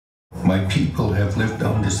My people have lived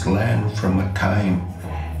on this land from a time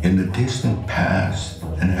in the distant past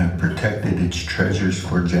and have protected its treasures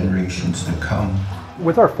for generations to come.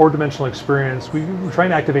 With our four-dimensional experience, we try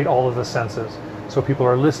and activate all of the senses. So people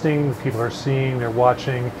are listening, people are seeing, they're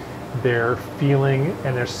watching, they're feeling,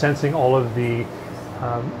 and they're sensing all of the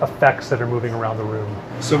effects that are moving around the room.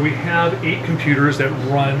 So we have 8 computers that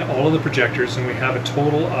run all of the projectors, and we have a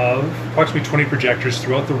total of approximately 20 projectors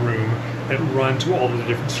throughout the room that run to all of the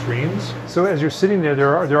different screens. So as you're sitting there,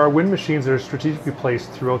 there are wind machines that are strategically placed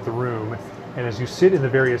throughout the room, and as you sit in the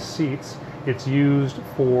various seats, it's used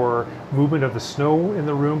for movement of the snow in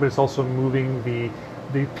the room, but it's also moving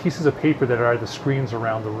the pieces of paper that are the screens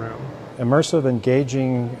around the room. Immersive,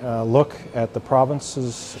 engaging look at the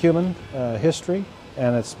province's human history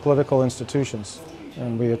and its political institutions.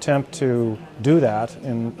 And we attempt to do that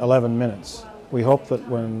in 11 minutes. We hope that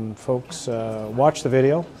when folks watch the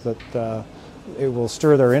video that it will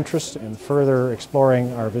stir their interest in further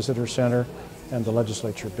exploring our visitor center and the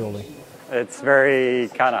legislature building. It's very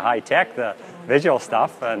kind of high-tech, the visual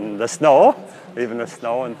stuff and the snow, even the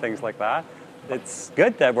snow and things like that. It's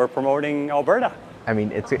good that we're promoting Alberta. I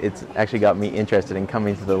mean, it's actually got me interested in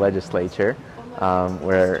coming to the legislature,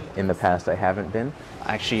 where in the past I haven't been.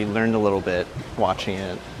 I actually learned a little bit watching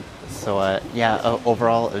it. So yeah,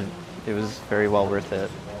 overall it was very well worth it.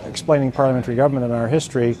 Explaining parliamentary government and our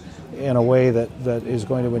history in a way that is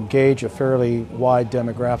going to engage a fairly wide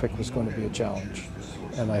demographic was going to be a challenge.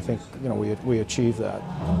 And I think, you know, we achieved that.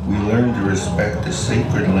 We learned to respect the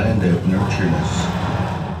sacred land that nurtured us.